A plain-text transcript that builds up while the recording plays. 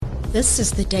This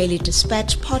is the Daily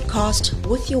Dispatch podcast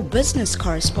with your business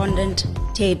correspondent,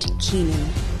 Ted Keenan.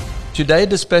 Today,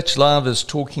 Dispatch Live is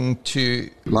talking to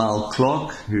Lyle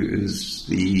Clark, who is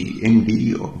the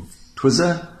MD of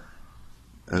Twiza,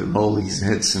 a role he's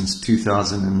had since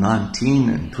 2019,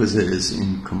 and Twiza is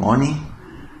in Komani.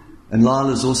 And Lyle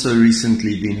has also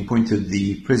recently been appointed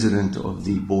the president of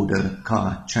the Border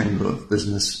Car Chamber of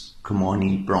Business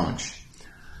Komani branch.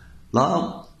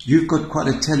 Lyle, you've got quite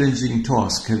a challenging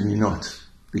task, have you not?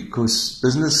 Because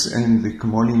business and the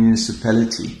Komani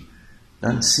municipality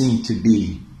don't seem to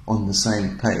be on the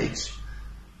same page.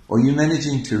 Are you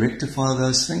managing to rectify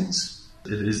those things?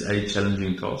 It is a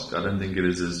challenging task. I don't think it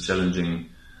is as challenging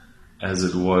as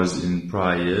it was in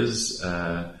prior years,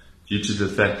 due to the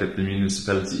fact that the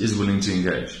municipality is willing to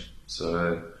engage.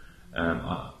 So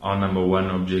our number one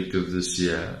objective this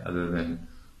year, other than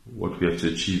what we have to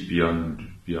achieve beyond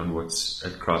what's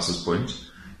at crisis point,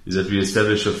 is that we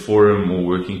establish a forum or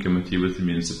working committee with the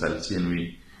municipality,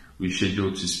 and we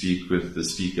scheduled to speak with the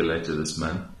speaker later this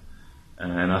month.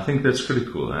 And I think that's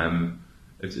critical.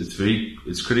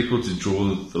 It's critical to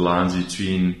draw the lines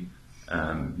between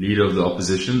leader of the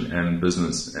opposition and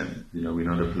business. And we're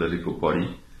not a political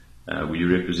party. We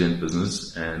represent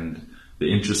business and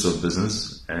the interests of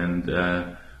business.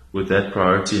 And with that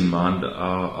priority in mind,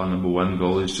 our number one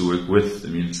goal is to work with the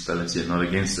municipality and not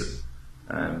against it.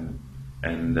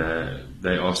 And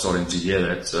they are starting to hear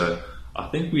that. So I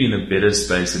think we're in a better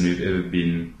space than we've ever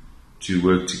been to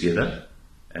work together.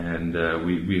 And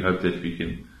we hope that we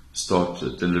can start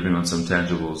delivering on some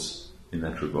tangibles in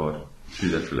that regard through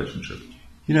that relationship.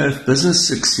 If business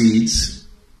succeeds,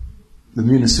 the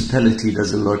municipality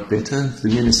does a lot better. If the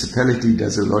municipality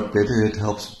does a lot better, it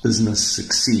helps business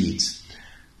succeed.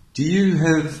 Do you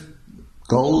have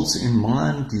goals in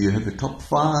mind? Do you have a top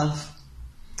 5?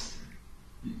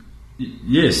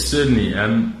 Yes, certainly.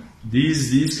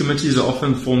 These committees are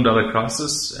often formed out of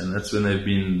crisis, and that's when they've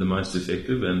been the most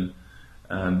effective. And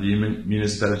the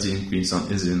municipality in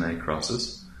Queenstown is in a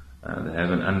crisis. They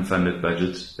have an unfunded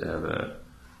budget. They have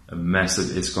a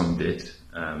massive Eskom debt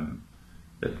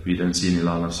that we don't see any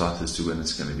line of sight as to when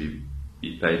it's going to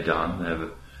be paid down. They have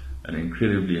an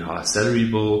incredibly high salary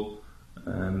bill.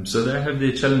 So they have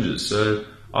their challenges. So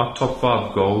our top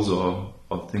 5 goals are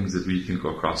things that we think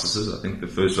are crises. I think the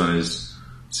first one is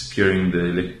securing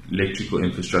the electrical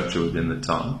infrastructure within the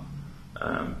town.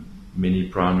 Many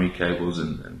primary cables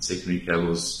and secondary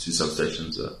cables to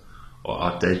substations are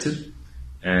outdated,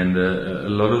 and a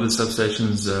lot of the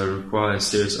substations require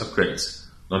serious upgrades.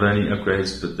 Not only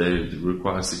upgrades, but they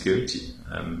require security.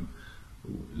 A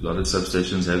lot of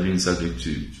substations have been subject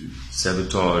to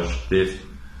sabotage, theft.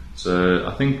 So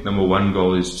I think number one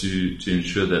goal is to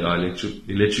ensure that our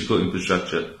electrical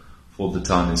infrastructure for the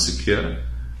town is secure.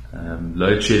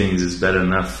 Load shedding is bad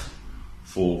enough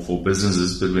for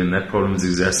businesses, but when that problem is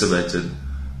exacerbated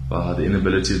by the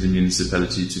inability of the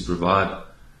municipality to provide,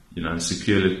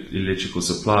 secure electrical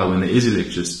supply when there is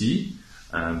electricity,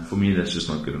 for me that's just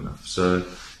not good enough. So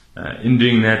in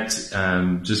doing that,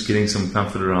 just getting some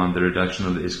comfort around the reduction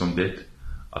of the Eskom debt,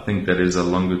 I think that is a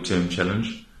longer term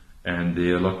challenge, and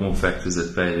there are a lot more factors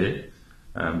at play there.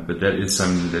 But that is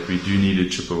something that we do need to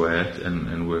chip away at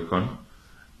and work on.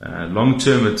 Long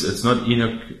term, it's not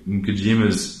Enoch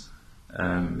Nkajima's.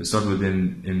 It's not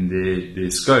within their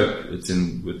scope. It's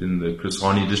within the Chris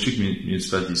Hani District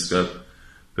Municipality scope.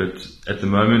 But at the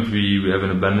moment, we have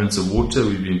an abundance of water.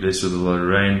 We've been blessed with a lot of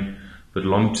rain. But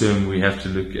long term, we have to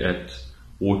look at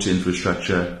water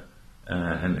infrastructure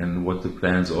and what the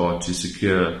plans are to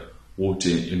secure water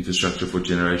infrastructure for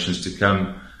generations to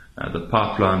come. The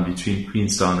pipeline between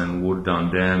Queenstown and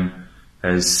Waterdown Dam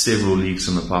has several leaks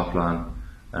on the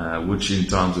pipeline, which in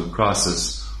times of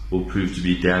crisis will prove to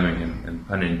be damning and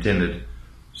pun intended.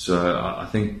 So I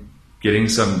think getting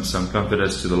some comfort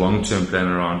as to the long-term plan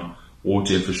around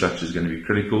water infrastructure is going to be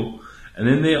critical. And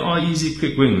then there are easy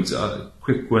quick wins.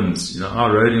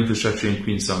 Our road infrastructure in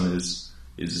Queenstown is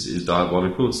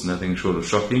diabolical. It's nothing short of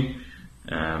shocking.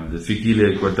 The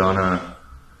Fikile Guadana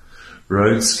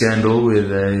road scandal, where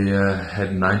they had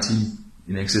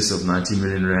in excess of 90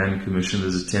 million rand commissioned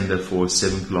as a tender for a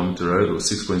 7-kilometer road, or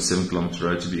 6.7 kilometer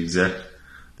road to be exact.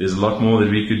 There's a lot more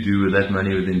that we could do with that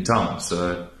money within town.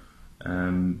 So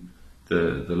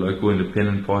the local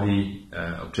independent party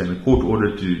obtained a court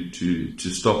order to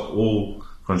stop all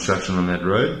construction on that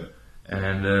road,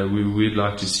 and we'd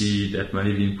like to see that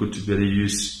money being put to better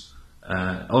use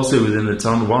also within the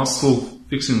town, while still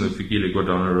fixing the Fikile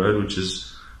Guadana road, which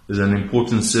is an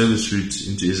important service route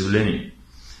into Eziwuleni.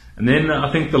 And then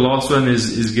I think the last one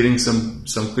is getting some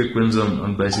quick wins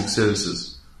on basic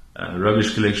services,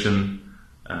 rubbish collection.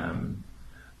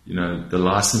 the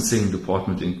licensing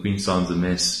department in Queenstown's a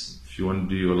mess. If you want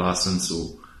to do your license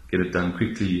or get it done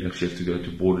quickly, you actually have to go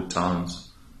to border towns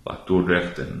like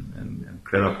Dordrecht and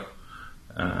Craddock.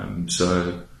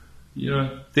 So,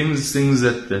 things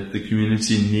that the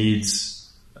community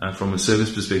needs from a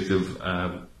service perspective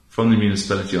from the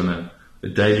municipality on a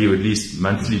daily or at least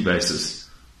monthly basis.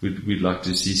 We'd like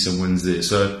to see some wins there.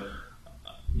 So,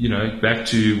 back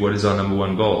to what is our number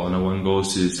one goal. Our number one goal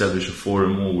is to establish a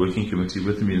forum or working committee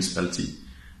with the municipality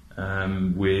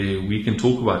where we can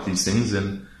talk about these things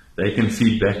and they can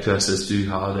feed back to us as to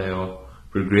how they are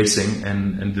progressing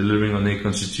and delivering on their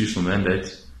constitutional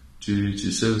mandate to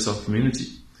service our community.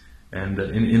 And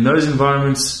in those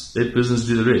environments, let business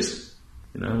do the rest.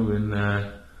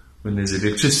 When there's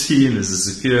electricity and there's a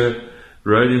secure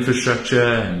road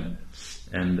infrastructure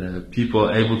and people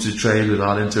are able to trade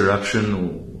without interruption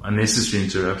or unnecessary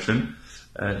interruption,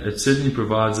 it certainly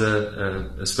provides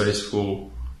a space for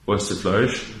us to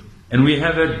flourish. And we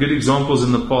have had good examples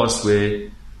in the past where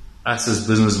us as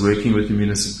business working with the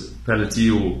municipality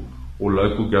or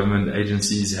local government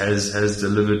agencies has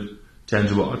delivered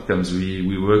tangible outcomes.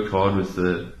 We worked hard with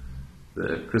the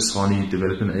Chris Hani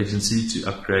Development Agency to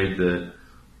upgrade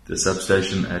the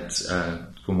substation at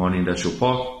Komani Industrial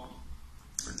Park.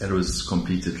 That was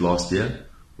completed last year,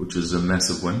 which was a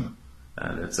massive win.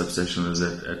 That substation was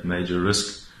at major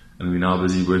risk, and we're now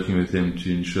busy working with them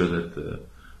to ensure that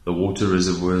the water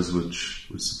reservoirs which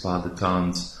supply the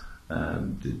towns,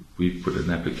 we've put an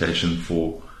application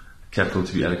for capital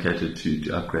to be allocated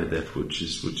to upgrade that, which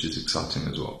is exciting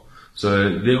as well.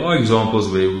 So there are examples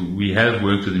where we have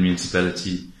worked with the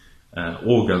municipality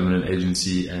or government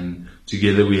agency, and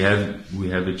together we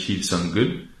have achieved some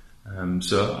good.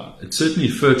 So it's certainly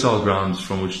fertile grounds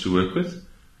from which to work with,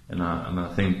 and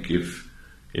I think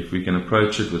if we can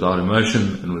approach it without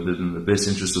emotion and with it in the best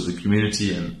interest of the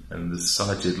community and the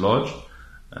society at large,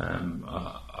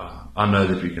 I know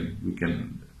that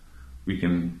we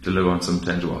can deliver on some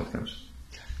tangible outcomes.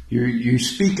 You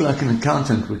speak like an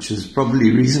accountant, which is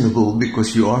probably reasonable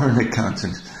because you are an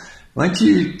accountant. Why don't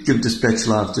you give Dispatch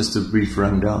Live just a brief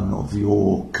rundown of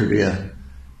your career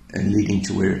and leading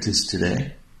to where it is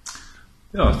today?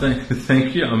 Yeah,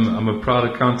 thank you. I'm a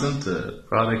proud accountant, a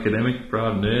proud academic,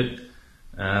 proud nerd.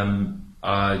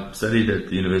 I studied at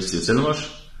the University of Stellenbosch,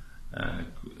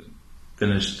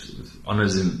 finished with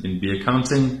honours in B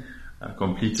accounting,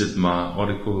 completed my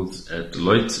articles at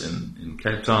Deloitte in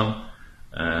Cape Town.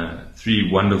 3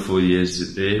 wonderful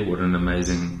years there. What an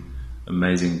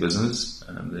amazing business.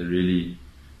 They really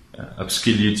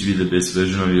upskill you to be the best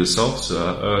version of yourself. So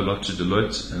I owe a lot to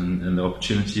Deloitte and the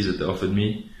opportunities that they offered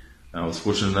me. I was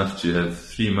fortunate enough to have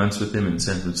 3 months with them in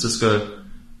San Francisco,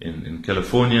 in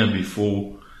California,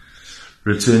 before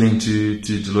returning to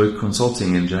Deloitte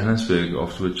Consulting in Johannesburg,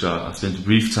 after which I spent a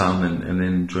brief time and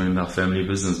then joined our family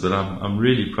business. But I'm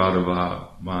really proud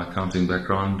of my accounting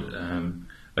background.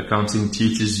 Accounting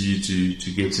teaches you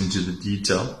to get into the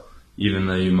detail, even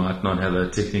though you might not have a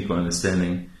technical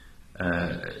understanding.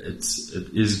 It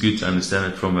is good to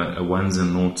understand it from a ones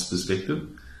and noughts perspective.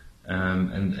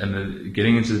 And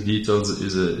getting into the details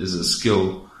is a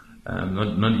skill,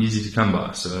 not easy to come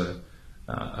by. So,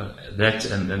 that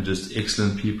and just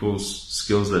excellent people's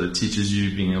skills that it teaches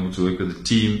you, being able to work with a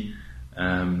team,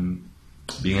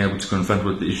 being able to confront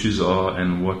what the issues are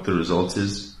and what the result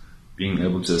is, being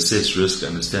able to assess risk,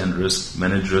 understand risk,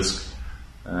 manage risk.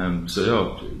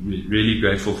 Really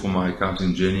grateful for my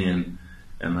accounting journey and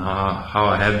how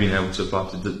I have been able to apply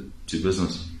to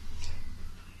business.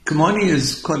 Komani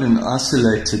is quite an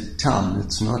isolated town.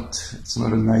 It's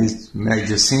not a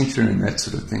major centre and that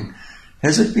sort of thing.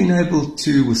 Has it been able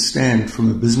to withstand,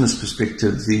 from a business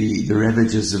perspective, the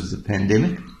ravages of the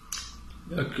pandemic?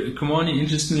 Komani,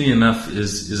 interestingly enough,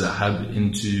 is a hub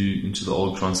into the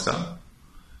old Transkei.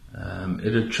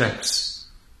 It attracts.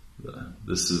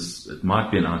 It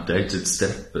might be an outdated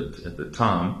stat, but at the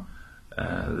time,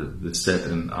 the stat,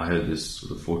 and I heard this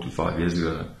sort of 4 to 5 years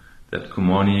ago, that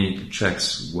Komani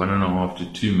attracts 1.5 to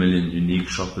 2 million unique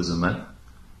shoppers a month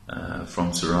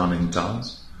from surrounding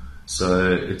towns.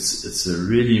 So it's a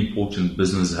really important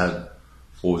business hub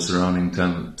for surrounding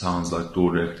towns like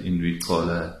Dordrecht, Indried,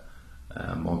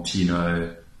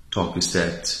 Maltino,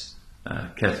 Tarkestad,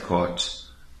 Cathcart,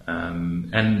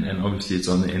 and obviously it's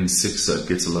on the N6, so it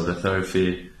gets a lot of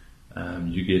thoroughfare.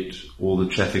 You get all the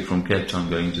traffic from Cape Town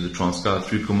going to the Transkei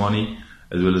through Komani,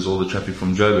 as well as all the traffic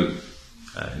from Joburg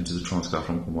into the Transkei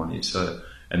from Komani. So,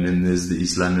 and then there's the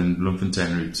East London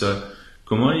Bloemfontein route. So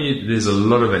Komani, there's a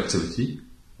lot of activity.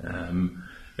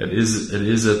 It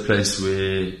is a place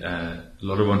where a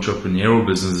lot of entrepreneurial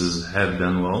businesses have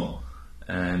done well,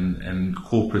 and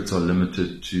corporates are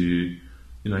limited to,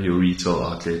 your retail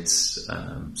outlets,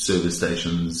 service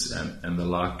stations, and the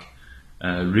like.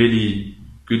 Really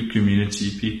good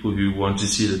community, people who want to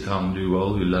see the town do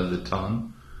well, who love the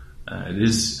town. It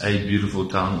is a beautiful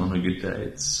town on a good day.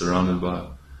 It's surrounded by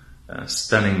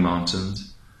stunning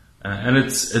mountains, and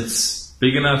it's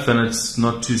big enough and it's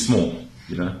not too small,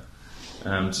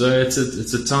 So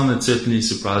it's a town that certainly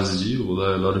surprises you,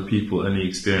 although a lot of people only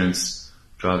experience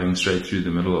driving straight through the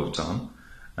middle of town.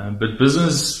 But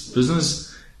business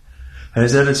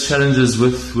has had its challenges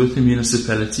with the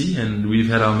municipality, and we've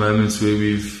had our moments where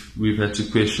we've had to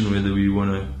question whether we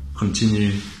want to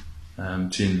continue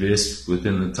to invest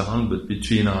within the town. But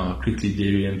between our Crickley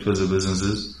Dairy and Twiza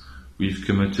businesses, we've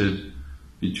committed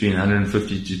between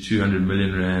 150 to 200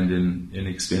 million rand in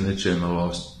expenditure in the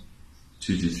last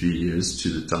 2 to 3 years to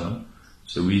the town.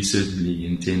 So we certainly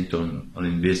intent on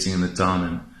investing in the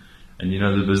town, and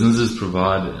the businesses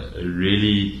provide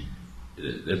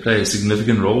they play a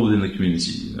significant role within the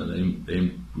community.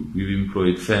 We've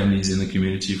employed families in the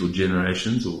community for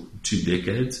generations or 2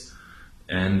 decades.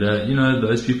 And,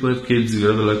 those people have kids, they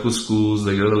go to the local schools,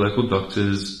 they go to the local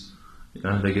doctors,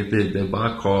 they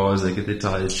buy cars, they get their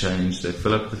tires changed, they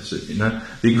fill up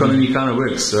the economy kind of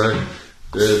works. So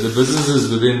the businesses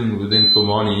within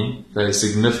Komani play a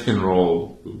significant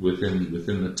role within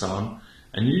the town.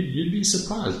 And you'd be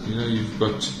surprised, you've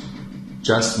got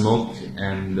Just Milk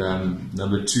and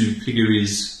number 2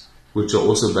 piggeries, which are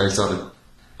also based out of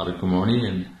Komani,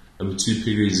 and number 2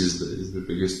 piggeries is the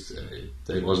biggest.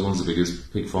 Dave Osborne's the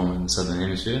biggest pig farm in the Southern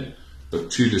Hemisphere. But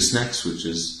Truder Snacks, which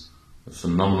is a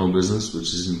phenomenal business,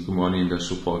 which is in Komani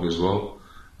Industrial Park as well.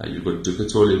 You've got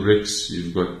Ducatole Bricks,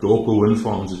 you've got Dorper Wind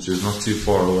Farms, which is not too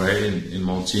far away in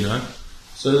Maltino.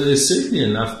 So there's certainly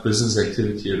enough business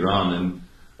activity around, and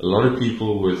a lot of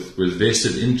people with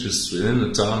vested interests within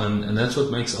the town, and that's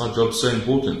what makes our job so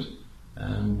important.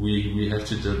 We have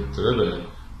to deliver.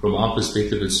 From our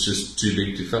perspective, it's just too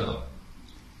big to fail.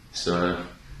 So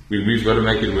we've got to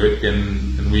make it work,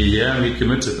 and we're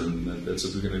committed, and that's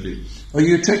what we're going to do. Are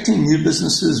you attracting new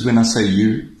businesses? When I say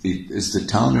you, is the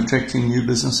town attracting new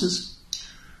businesses?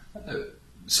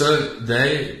 So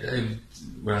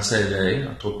when I say they,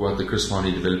 I talk about the Chris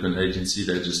Marnie Development Agency.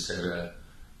 They just had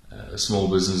a small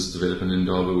business development in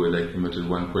Durban where they committed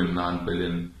 1.9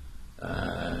 billion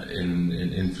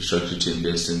in infrastructure to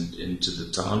invest into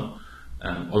the town.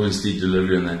 Obviously,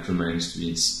 delivery on that remains to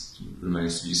be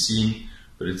seen,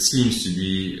 but it seems to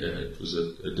be it was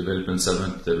a development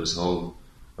summit that was held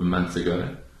a month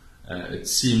ago. It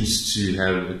seems to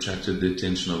have attracted the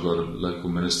attention of a lot of local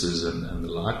ministers and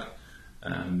the like.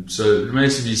 So it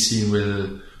remains to be seen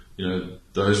whether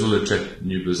those will attract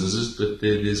new businesses, but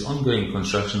there's ongoing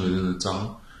construction within the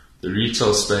town. The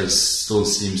retail space still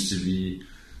seems to be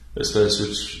a space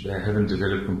which they haven't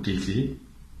developed completely,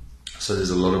 so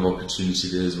there's a lot of opportunity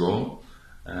there as well.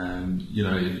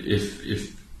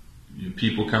 If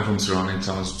people come from surrounding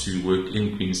towns to work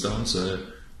in Queenstown, so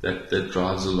that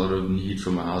drives a lot of need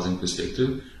from a housing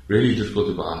perspective. Really difficult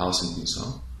to buy a house in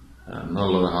Queenstown. Not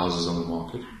a lot of houses on the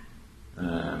market.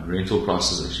 Rental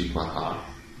prices are actually quite high.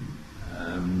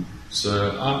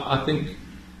 So I think,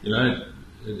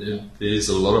 there's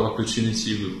a lot of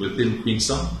opportunity within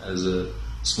Queenstown as a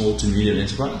small to medium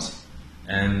enterprise.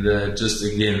 And just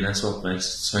again, that's what makes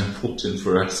it so important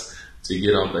for us to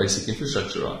get our basic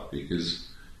infrastructure right. Because,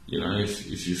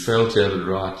 if you fail to have it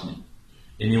right,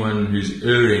 anyone who's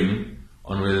erring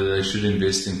on whether they should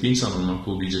invest in Queenstown or not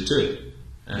will be deterred.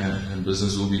 And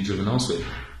business will be driven elsewhere.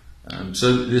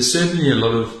 So there's certainly a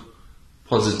lot of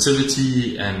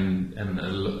positivity and a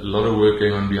lot of work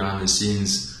going on behind the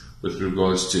scenes with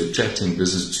regards to attracting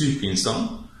business to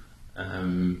Queenstown.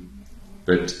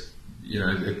 But,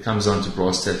 it comes down to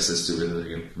brass tacks as to whether they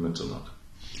can commit or not.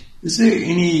 Is there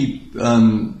any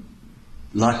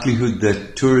likelihood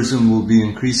that tourism will be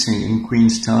increasing in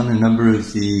Queenstown? A number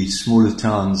of the smaller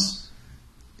towns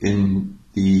in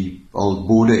the old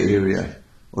border area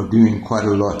are doing quite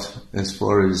a lot as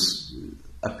far as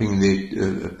upping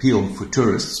their appeal for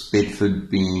tourists, Bedford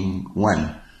being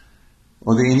one.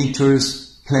 Are there any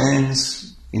tourist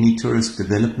plans, any tourist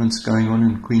developments going on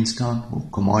in Queenstown, or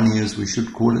Komani as we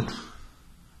should call it?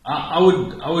 I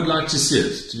would like to see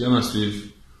it. To be honest,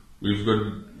 we've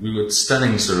got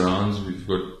stunning surrounds. We've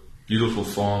got beautiful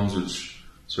farms which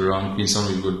surround Queenstown.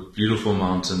 We've got beautiful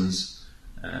mountains.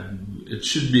 It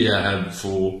should be a hub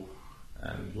for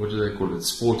what do they call it?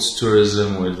 Sports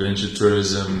tourism or adventure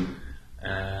tourism.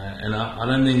 And I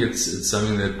don't think it's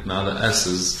something that neither us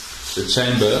as the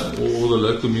chamber or the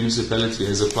local municipality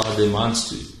has applied their minds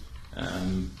to.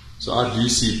 So I do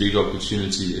see big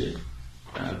opportunity there.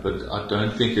 but I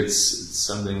don't think it's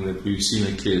something that we've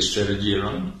seen a clear strategy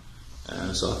around.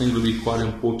 So I think it'll be quite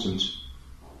important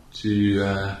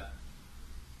to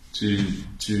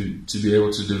be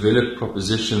able to develop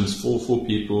propositions for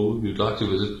people who'd like to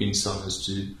visit Queenstown as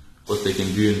to what they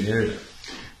can do in the area.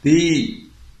 The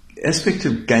aspect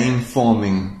of game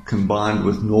farming combined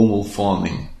with normal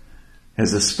farming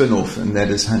has a spin-off, and that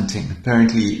is hunting.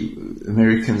 Apparently,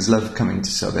 Americans love coming to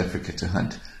South Africa to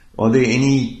hunt. Are there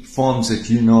any farms that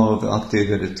you know of out there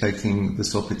that are taking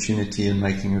this opportunity and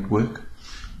making it work?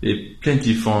 There are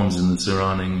plenty of farms in the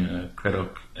surrounding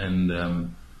Cradock and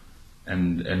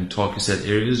Tarkisat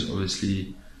areas.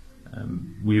 Obviously,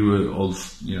 we were all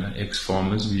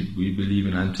ex-farmers. We believe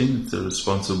in hunting. It's a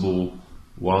responsible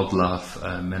wildlife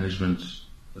management.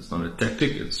 It's not a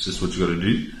tactic. It's just what you got to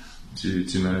do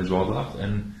to manage wildlife.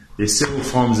 And there's several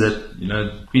farms that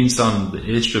Queenstown, the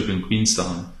airstrip in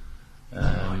Queenstown,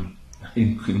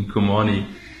 in Komani.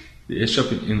 The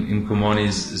airstrip in Komani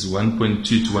is 1.2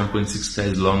 to 1.6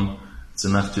 km long. It's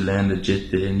enough to land a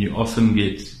jet there, and you often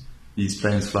get these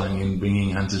planes flying in,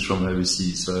 bringing hunters from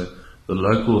overseas. So the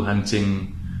local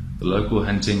hunting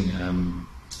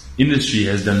industry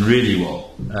has done really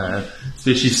well,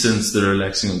 especially since the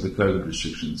relaxing of the COVID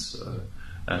restrictions,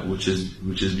 which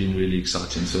has been really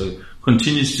exciting. So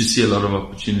continues to see a lot of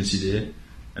opportunity there.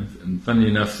 And funnily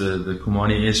enough, the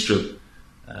Komani airstrip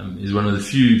is one of the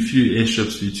few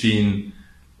airstrips between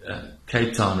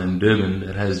Cape Town and Durban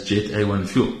that has Jet A1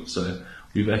 fuel. So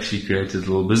we've actually created a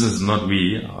little business, not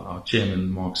we, our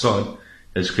chairman, Mark Saad,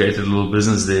 has created a little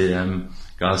business there,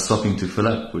 guys stopping to fill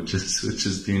up, which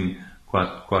has been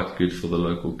quite good for the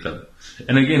local club.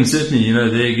 And again, certainly,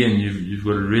 there again, you've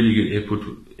got a really good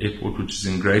airport which is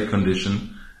in great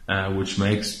condition, which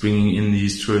makes bringing in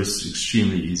these tourists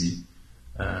extremely easy.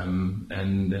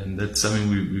 And that's something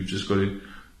we've just got to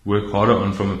work harder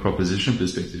on from a proposition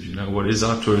perspective. What is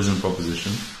our tourism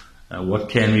proposition? What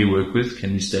can we work with?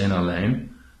 Can we stay in our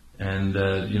lane? And,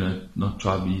 not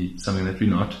try to be something that we're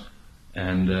not.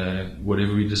 And,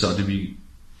 whatever we decide to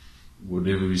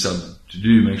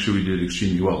do, make sure we do it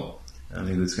extremely well. I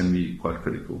think that's going to be quite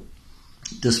critical.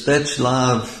 Dispatch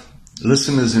Live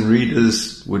listeners and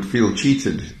readers would feel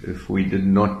cheated if we did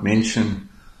not mention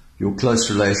your close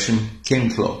relation, Ken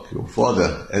Clark, your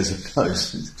father, as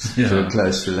opposed to a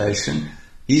close relation.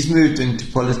 He's moved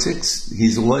into politics.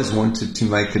 He's always wanted to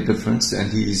make a difference,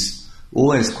 and he's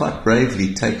always quite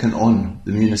bravely taken on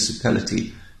the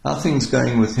municipality. How are things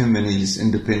going with him and his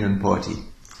independent party?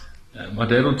 My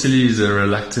dad will tell you he's a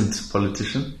reluctant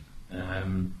politician.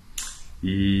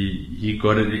 He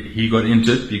got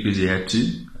into it because he had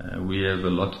to. We have a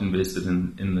lot invested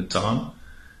in the town,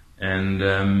 and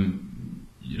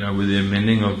with the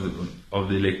amending of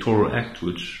the Electoral Act,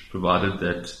 which provided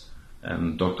that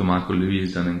Dr. Michael Louis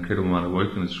has done an incredible amount of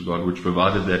work in this regard, which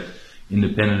provided that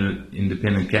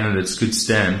independent candidates could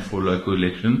stand for local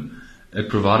election. It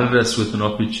provided us with an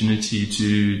opportunity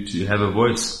to have a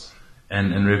voice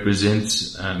and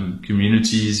represent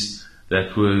communities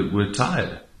that were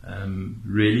tired,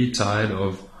 really tired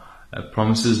of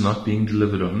promises not being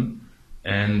delivered on.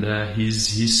 And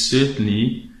he's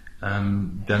certainly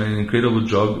done an incredible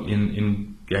job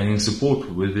in gaining support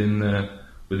within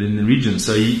the region.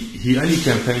 So he only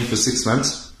campaigned for 6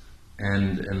 months,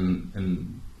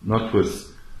 and not with.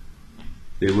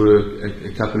 There were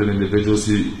a couple of individuals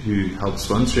who helped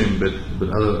sponsor him, but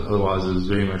otherwise it was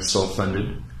very much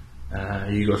self-funded.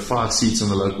 He got 5 seats on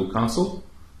the local council,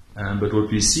 but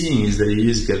what we're seeing is that he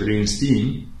is gathering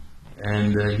steam,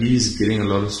 and he's getting a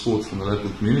lot of support from the local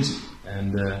community,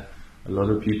 and a lot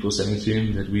of people saying to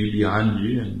him that we're behind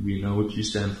you and we know what you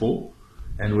stand for.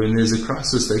 And when there's a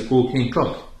crisis, they call Ken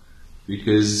Clark,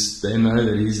 because they know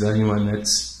that he's the only one that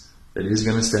is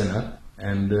going to stand up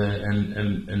and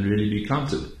really be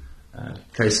counted.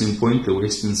 Case in point, the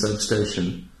Western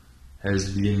Substation has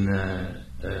been a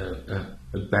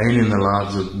bane in the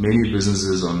lives of many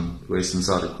businesses on the western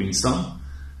side of Queenstown.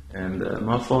 And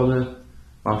my father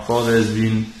has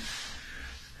been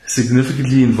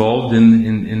significantly involved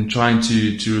in trying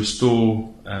to restore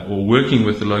or working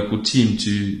with the local team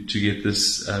to get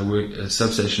this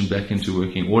substation back into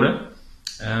working order.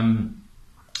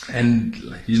 And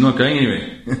he's not going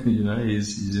anywhere.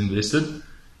 He's invested,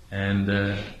 and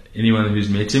anyone who's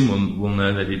met him will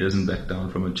know that he doesn't back down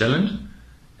from a challenge,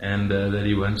 and that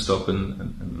he won't stop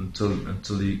until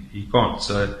he can't.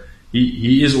 So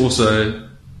he is also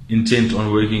intent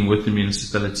on working with the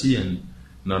municipality and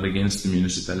not against the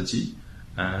municipality.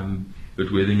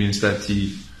 But where the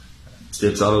municipality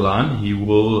steps out of line, he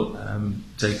will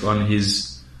take on his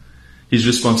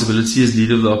responsibility as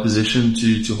leader of the opposition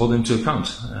to hold them to account,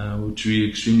 which we're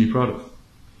extremely proud of.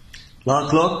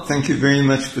 Clark, thank you very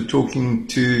much for talking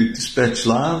to Dispatch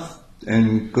Live,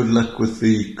 and good luck with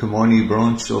the Komani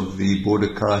branch of the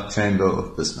Border Car Chamber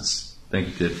of Business.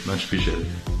 Thank you, Ted. Much appreciated.